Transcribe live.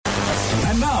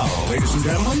And now, ladies and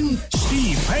gentlemen,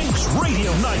 Steve Pank's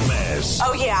Radio Nightmares.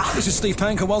 Oh, yeah. This is Steve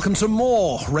Pank, and welcome to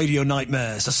more Radio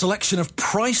Nightmares, a selection of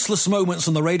priceless moments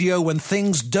on the radio when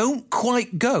things don't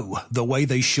quite go the way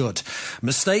they should.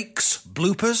 Mistakes,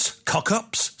 bloopers,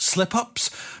 cock-ups, slip-ups,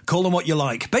 call them what you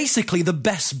like. Basically, the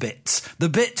best bits. The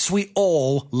bits we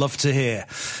all love to hear.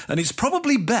 And it's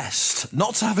probably best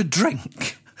not to have a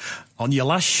drink on your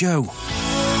last show.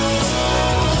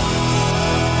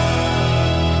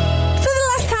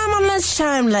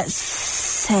 Time, let's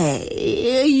say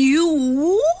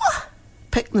you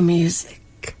pick the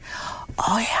music.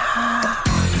 Oh yeah.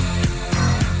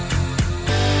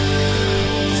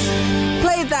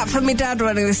 Played that for my dad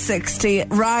when he was 60.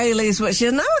 Riley's, which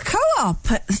is now a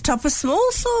co-op at the top of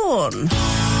Smallthorne.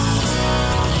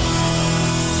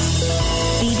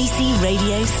 BBC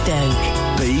Radio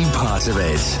Stoke. Be part of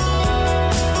it.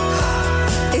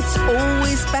 It's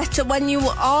always better when you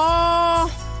are.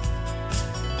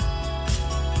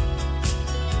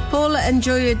 Paula,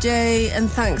 enjoy your day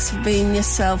and thanks for being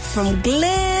yourself. From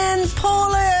Glenn.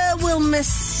 Paula, we'll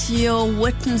miss your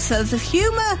wit and sense of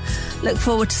humour. Look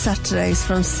forward to Saturdays.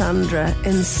 From Sandra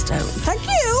in Stoke. Thank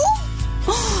you.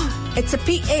 It's a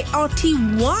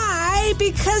P-A-R-T-Y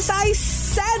because I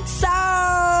said so.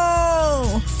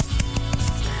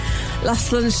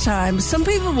 Last lunchtime. Some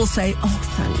people will say, oh,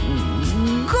 thank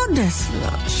goodness for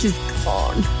that. She's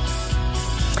gone.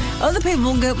 Other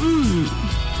people will go,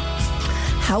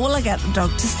 how will I get the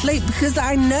dog to sleep? Because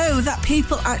I know that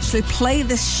people actually play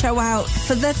this show out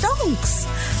for their dogs.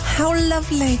 How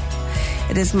lovely.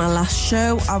 It is my last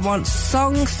show. I want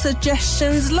song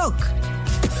suggestions. Look,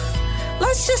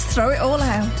 let's just throw it all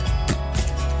out.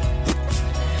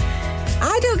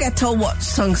 I don't get told what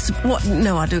songs to...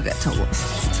 No, I do get told what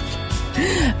songs to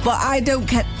play. But I don't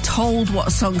get told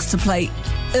what songs to play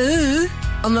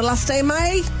on the last day of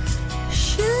May.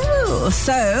 Sure.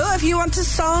 So, if you want a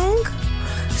song...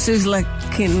 Susan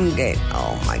Kingate.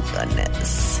 Oh my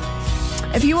goodness.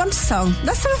 If you want a song,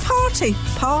 let's have a party.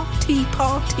 Party.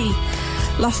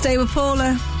 Last day with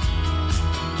Paula.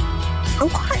 I'm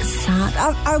quite sad.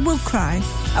 I will cry.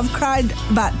 I've cried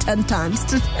about 10 times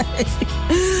today.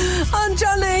 On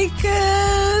John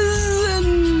Akers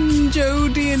and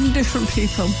Jodie and different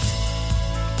people.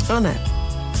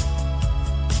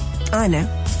 I know.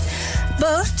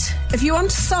 But if you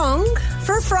want a song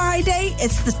for a Friday,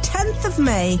 it's the 10th of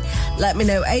May. Let me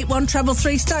know.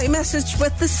 81333. Start your message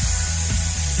with the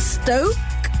Stoke.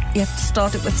 You have to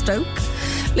start it with Stoke.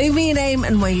 Leave me your name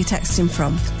and where you're texting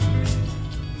from.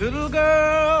 Little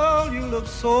girl, you look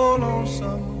so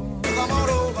lonesome. Come on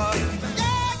over.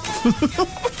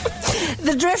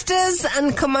 The Drifters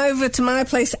and Come Over to My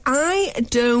Place. I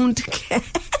don't care.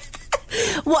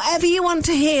 Whatever you want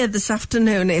to hear this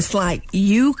afternoon, it's like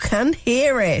you can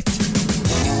hear it.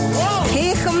 Whoa.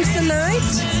 Here comes the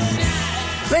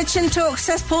night. Rich and Talk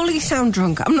says, Paul, you sound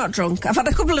drunk. I'm not drunk. I've had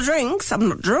a couple of drinks. I'm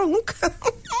not drunk.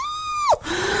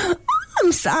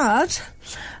 I'm sad.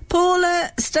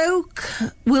 Paula Stoke,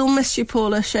 we'll miss you,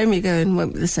 Paula. Shame you're going.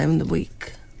 Won't be the same in the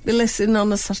week. Be listening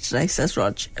on a Saturday, says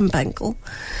Rog in Bengal.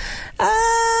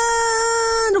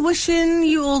 And wishing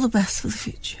you all the best for the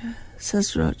future,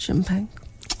 says Roger and Peng.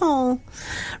 Oh.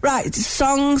 Right,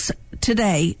 songs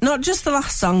today. Not just the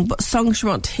last song, but songs you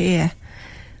want to hear.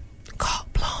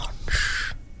 Carte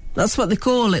blanche. That's what they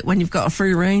call it when you've got a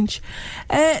free range.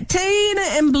 Tina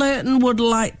in Blurton would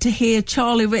like to hear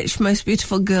Charlie Rich, Most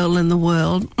Beautiful Girl in the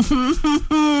World.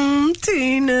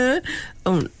 Tina.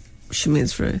 Oh, she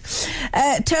means Rue.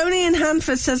 Tony in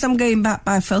Hanford says, I'm going back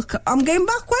by Phil. I'm going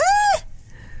back where?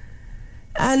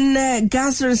 And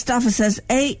Gaza and Stafford says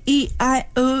A-E-I-O-U-U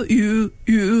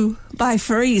by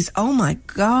Freeze. Oh my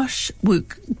gosh, we've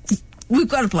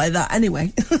got to play that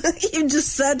anyway. You just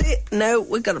said it. No,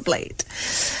 we've got to play it.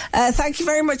 Thank you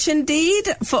very much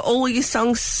indeed for all your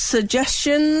song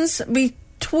suggestions.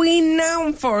 Between now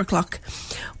and 4 o'clock,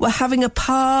 we're having a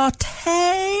party.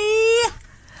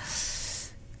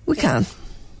 We can.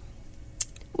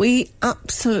 We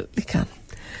absolutely can.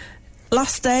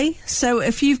 Last day, so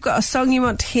if you've got a song you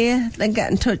want to hear, then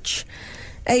get in touch.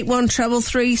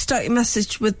 81333, start your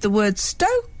message with the word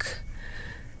Stoke,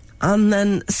 and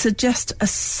then suggest a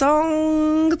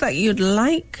song that you'd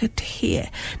like to hear.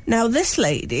 Now, this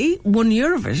lady won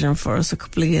Eurovision for us a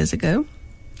couple of years ago.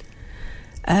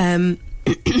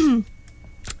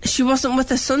 She wasn't with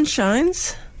the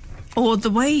Sunshines or the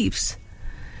Waves.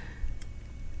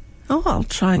 Oh, I'll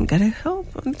try and get it up.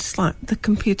 It's like the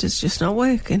computer's just not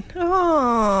working. Oh,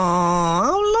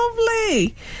 how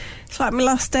lovely. It's like my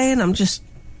last day and I'm just...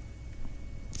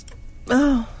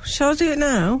 Oh, shall I do it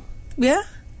now? Yeah?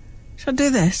 Shall I do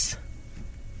this?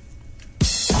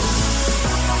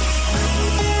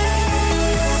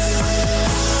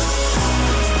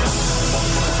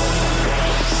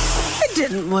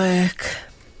 didn't work.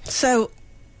 So,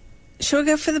 shall we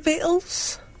go for the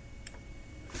Beatles?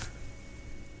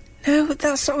 No,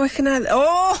 that's not working either.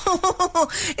 Oh,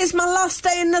 it's my last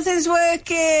day and nothing's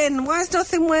working. Why is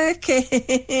nothing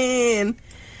working?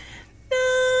 No.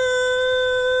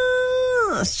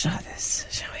 Let's try this,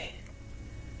 shall we?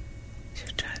 Shall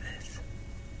we try this?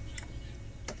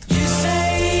 You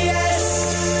say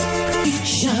yes.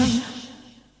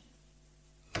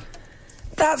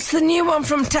 That's the new one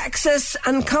from Texas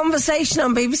and Conversation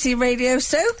on BBC Radio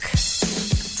Stoke.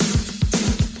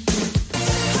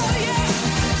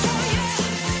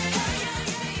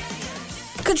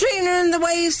 Katrina and the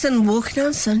Waves and Walking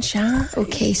on Sunshine.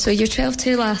 OK, so you're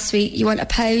 12.2 last week. You want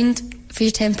 £1 for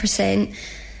your 10%.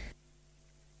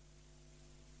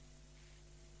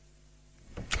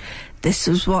 This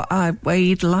was what I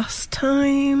weighed last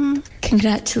time.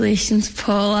 Congratulations,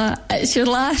 Paula. It's your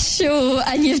last show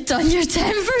and you've done your 10%.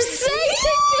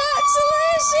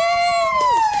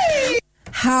 Congratulations!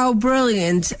 How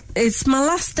brilliant. It's my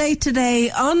last day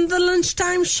today on the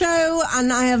lunchtime show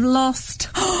and I have lost...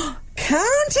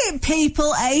 Count it,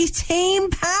 people,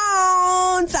 £18.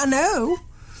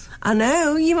 I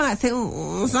know, you might think,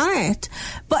 is that it?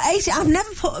 But I've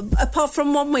never put, apart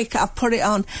from 1 week, I've put it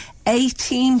on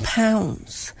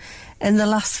 £18 in the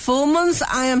last 4 months.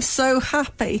 I am so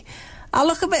happy. I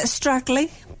look a bit straggly,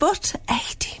 but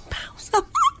 £18.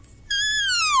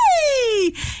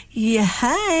 Yeah,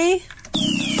 hey.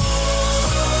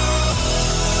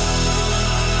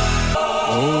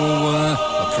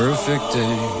 Oh, a perfect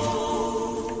day.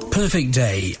 Perfect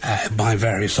Day by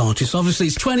various artists. Obviously,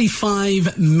 it's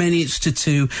 25 minutes to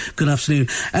 2. Good afternoon.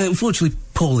 Unfortunately,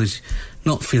 Paul is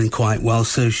not feeling quite well,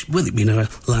 so with it being her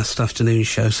last afternoon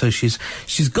show, so she's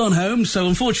gone home. So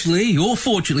unfortunately, or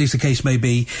fortunately, as the case may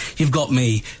be, you've got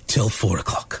me till 4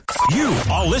 o'clock. You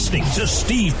are listening to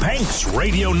Steve Pank's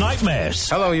Radio Nightmares.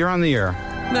 Hello, you're on the air.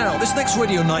 Now, this next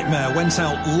Radio Nightmare went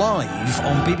out live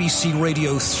on BBC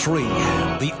Radio 3.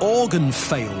 The organ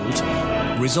failed,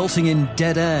 resulting in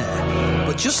dead air.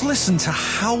 But just listen to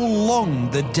how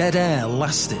long the dead air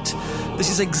lasted. This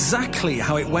is exactly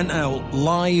how it went out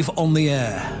live on the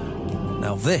air.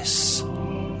 Now this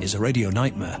is a Radio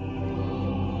Nightmare.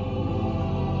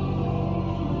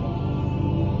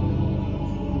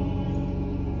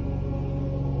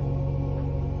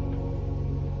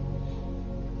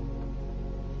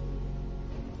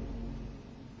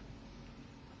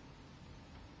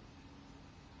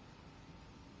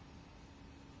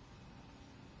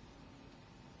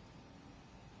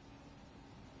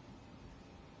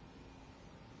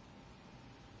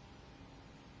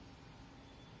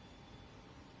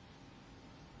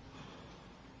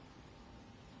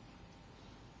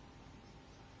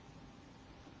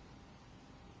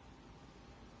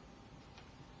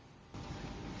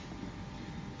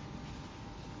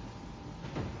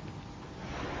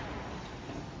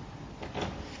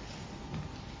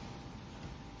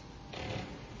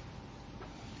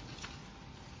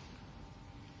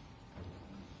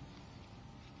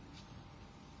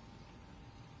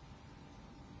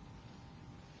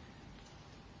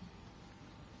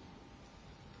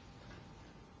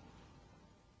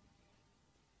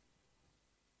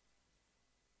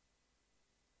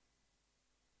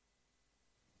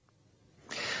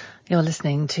 You're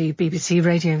listening to BBC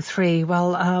Radio 3.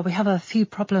 Well, we have a few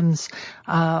problems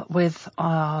with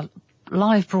our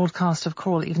live broadcast of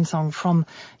Choral Evensong from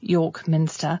York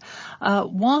Minster.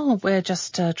 While we're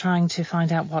just trying to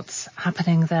find out what's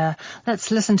happening there,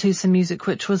 let's listen to some music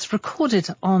which was recorded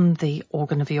on the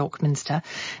organ of York Minster.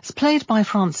 It's played by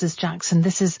Francis Jackson.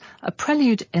 This is a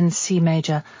prelude in C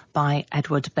major by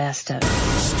Edward Bairstow.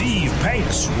 Steve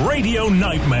Pank's Radio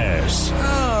Nightmares.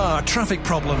 Traffic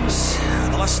problems.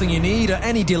 The last thing you need are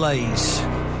any delays.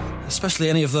 Especially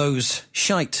any of those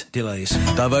shite delays.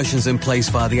 Diversions in place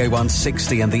via the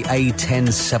A160 and the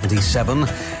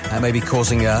A1077. Maybe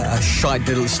causing a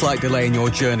slight delay in your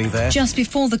journey there. Just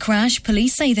before the crash,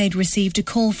 police say they'd received a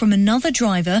call from another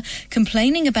driver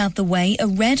complaining about the way a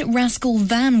red Rascal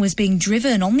van was being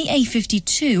driven on the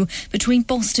A52 between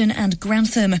Boston and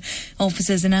Grantham.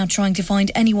 Officers are now trying to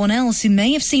find anyone else who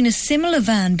may have seen a similar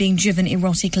van being driven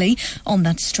erotically on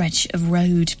that stretch of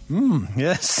road.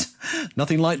 Yes.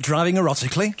 Nothing like driving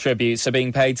erotically. Tributes are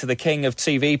being paid to the king of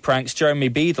TV pranks, Jeremy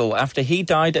Beadle, after he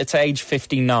died at age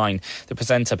 59. The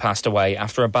presenter passed away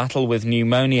after a battle with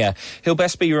pneumonia. He'll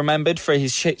best be remembered for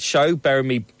his shit show,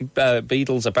 Jeremy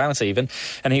Beadle's About Even,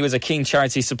 and he was a keen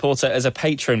charity supporter as a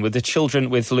patron with the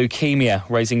children with leukemia,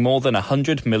 raising more than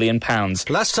 £100 million.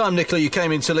 Last time, Nicola, you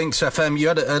came into Links FM, you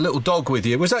had a little dog with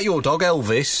you. Was that your dog,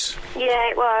 Elvis? Yeah,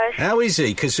 it was. How is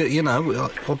he? Because,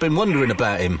 I've been wondering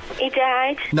about him. He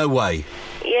died. No way.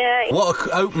 Yeah. What an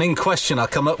opening question I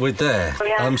come up with there.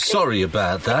 I'm sorry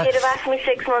about that. If you'd have asked me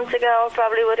 6 months ago, I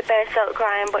probably would have burst out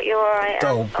crying, but you're all right.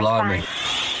 Oh, blimey.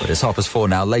 But it's 4:30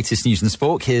 now. Latest news and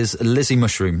sport. Here's Lizzie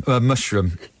Mushroom.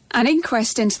 An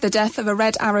inquest into the death of a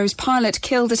Red Arrows pilot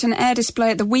killed at an air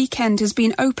display at the weekend has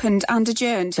been opened and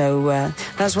adjourned. So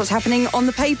that's what's happening on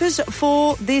the papers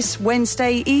for this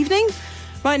Wednesday evening.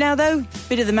 Right now, though,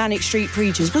 bit of the Manic Street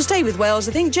Preachers. We'll stay with Wales.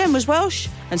 I think Jen was Welsh,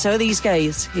 and so are these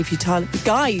guys.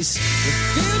 Guys.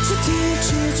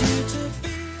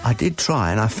 I did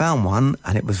try, and I found one,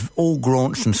 and it was all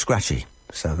graunched and scratchy.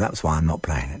 So that's why I'm not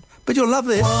playing it. But you'll love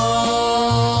this.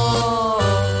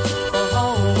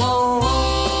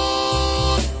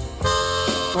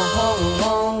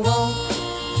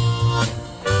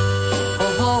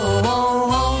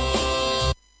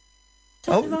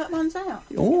 Took the right ones out.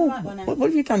 Oh, Right one out. what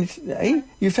have you done?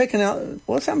 You've taken out...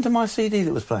 What's happened to my CD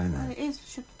that was playing there? It is.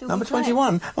 Should still Number be playing.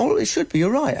 21. Oh, it should be. You're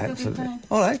right, Still be actually. playing.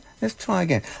 All right, let's try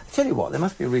again. Tell you what, there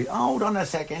must be a reason. Hold on a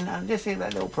second. And just see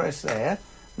that little press there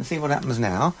and see what happens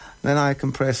now. Then I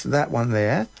can press that one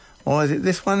there. Or is it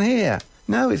this one here?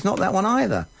 No, it's not that one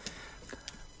either.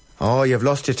 Oh, you've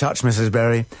lost your touch, Mrs.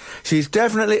 Berry. She's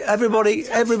definitely... Everybody,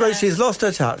 she's lost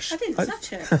her touch. I didn't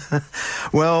touch it.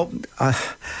 Well,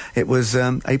 it was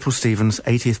April Stevens'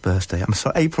 80th birthday. I'm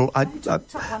sorry, April, I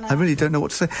really don't know what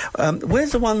to say.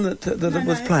 Where's the one that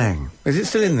was playing? Is it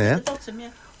still in there? At the bottom, yeah.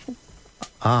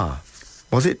 Ah.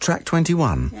 Was it track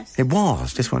 21? Yes. It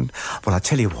was, this one. Well, I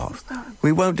tell you what,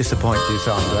 we won't disappoint you,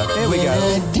 Sandra. Here we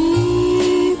go.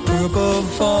 Deep purple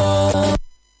fall.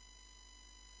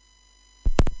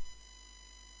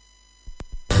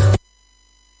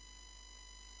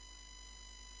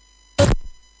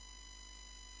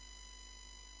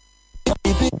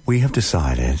 We have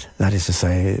decided, that is to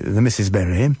say, the Mrs.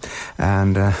 Berry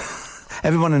and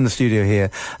everyone in the studio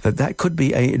here, that could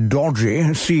be a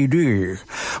dodgy CD.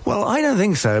 Well, I don't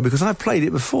think so, because I've played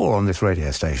it before on this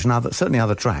radio station, certainly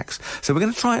other tracks. So we're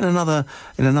going to try it in another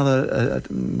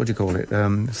what do you call it,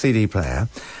 CD player,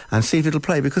 and see if it'll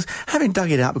play, because having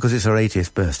dug it out because it's her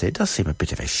 80th birthday, it does seem a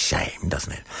bit of a shame,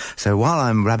 doesn't it? So while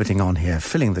I'm rabbiting on here,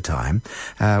 filling the time,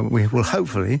 we will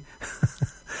hopefully...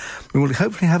 We will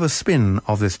hopefully have a spin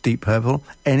of this Deep Purple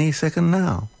any second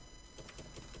now.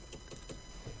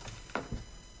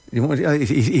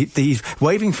 He's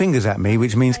waving fingers at me,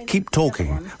 which means keep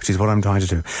talking, which is what I'm trying to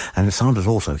do. And Sandra's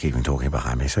also keeping talking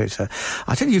behind me. So it's,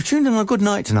 I tell you, you've tuned in on a good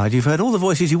night tonight. You've heard all the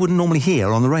voices you wouldn't normally hear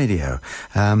on the radio.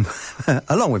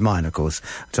 Along with mine, of course,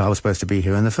 which I was supposed to be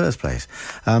here in the first place.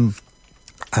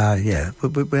 Yeah,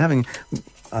 we're having...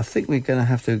 I think we're going to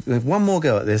have to have one more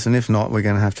go at this, and if not, we're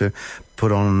going to have to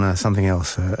put on something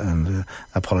else and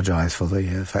apologise for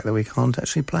the fact that we can't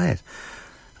actually play it.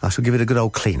 I shall give it a good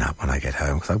old clean-up when I get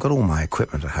home, because I've got all my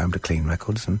equipment at home to clean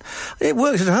records, and it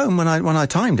worked at home when I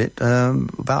timed it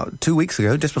about 2 weeks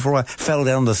ago, just before I fell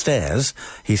down the stairs,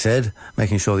 he said,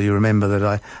 making sure that you remember that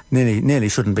I nearly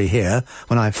shouldn't be here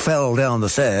when I fell down the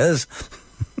stairs.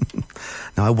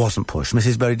 No, I wasn't pushed.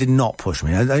 Mrs. Berry did not push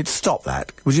me. I'd stop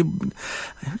that. We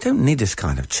don't need this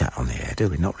kind of chat on the air, do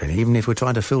we? Not really, even if we're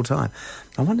trying to fill time.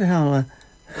 I wonder how...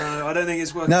 No, I don't think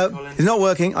it's working, No, Colin. it's not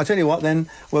working. I'll tell you what, then.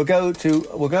 We'll go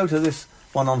to this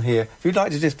one on here. If you'd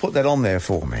like to just put that on there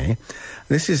for me.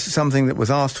 This is something that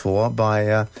was asked for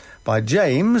by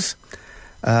James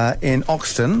in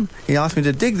Oxton. He asked me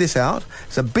to dig this out.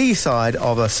 It's a B-side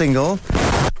of a single.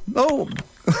 Oh!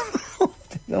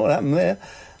 Didn't know what happened there.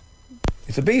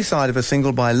 It's a B-side of a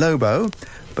single by Lobo,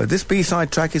 but this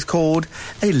B-side track is called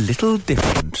A Little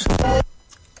Different. Well,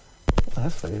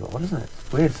 that's very odd, isn't it?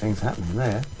 Weird things happening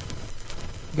there.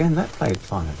 Again, that played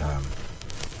fine at home.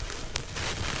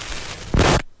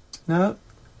 No.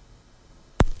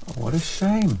 Oh, what a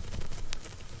shame.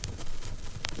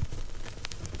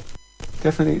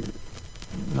 Definitely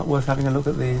not worth having a look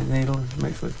at the needle to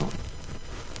make sure it's not...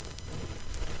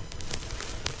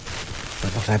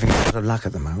 I'm not having a lot of luck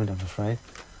at the moment, I'm afraid.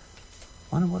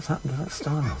 I wonder what's happened to that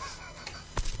stylus.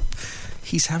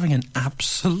 He's having an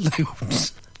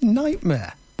absolute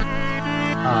nightmare.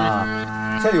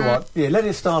 Tell you what, yeah, let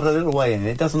it start a little way in.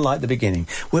 It doesn't like the beginning.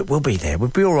 We'll be there. We'll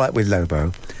be all right with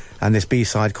Lobo. And this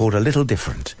B-side called A Little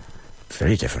Different.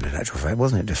 Very different in actual fact,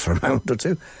 wasn't it, just for a moment or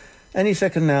two? Any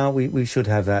second now, we should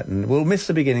have that. And we'll miss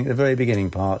the beginning, the very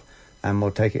beginning part, and we'll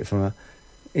take it from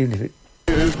even if it...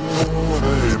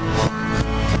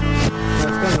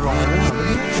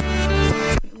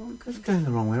 It's going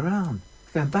the wrong way around.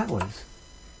 It's going backwards.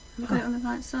 We've got it on the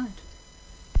right side.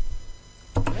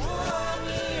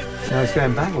 No, it's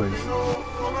going backwards.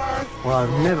 Well,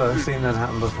 I've never seen that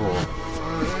happen before.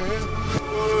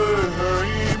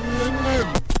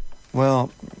 Well,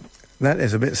 That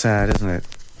is a bit sad, isn't it?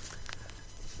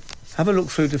 Have a look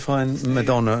through to find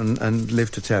Madonna and Live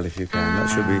to Tell if you can. That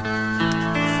should be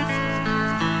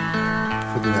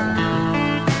that one.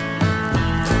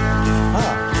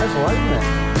 That's all right, isn't it?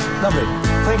 Lovely.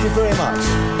 Thank you very much.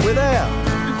 We're there. I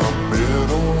met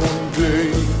her one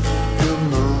day in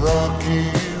the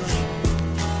Rockies,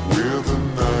 where the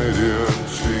night air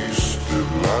tasted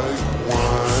like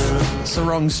wine. It's the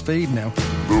wrong speed now.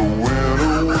 The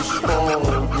winter was hard,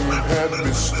 it had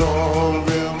me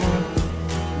starving,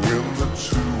 when the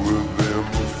two of them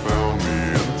found me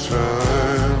in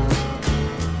time.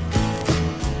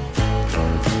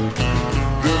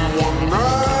 Then one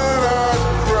night I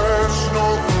crashed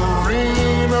North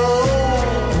Marino.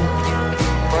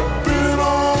 I'd been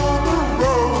on the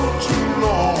road too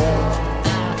long,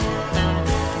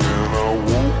 and I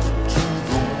woke to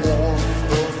the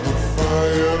warmth of the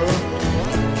fire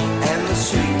and the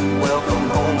sweet welcome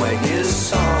home with his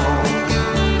song.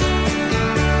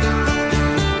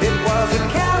 It was a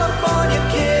California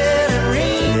kid and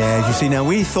Reno. Yeah, you see, now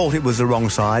we thought it was the wrong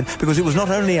side because it was not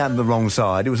only at the wrong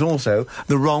side, it was also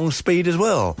the wrong speed as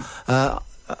well.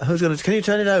 Who's going to... Can you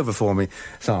turn it over for me,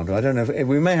 Sandra? I don't know.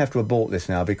 We may have to abort this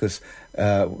now because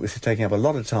this is taking up a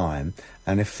lot of time.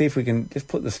 And see if we can just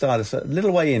put the stylus a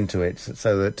little way into it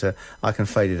so that I can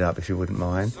fade it up, if you wouldn't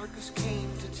mind.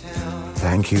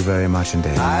 Thank you very much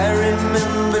indeed. I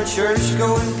remember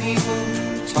church-going people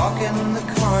talking the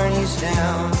carnies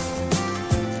down,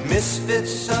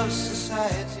 misfits of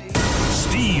society.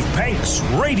 Steve Pank's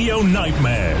Radio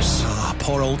Nightmares.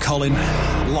 Poor old Colin.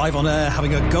 Live on air,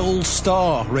 having a gold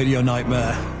star Radio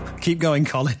Nightmare. Keep going,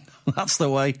 Colin. That's the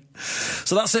way.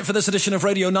 So that's it for this edition of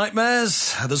Radio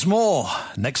Nightmares. There's more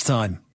next time.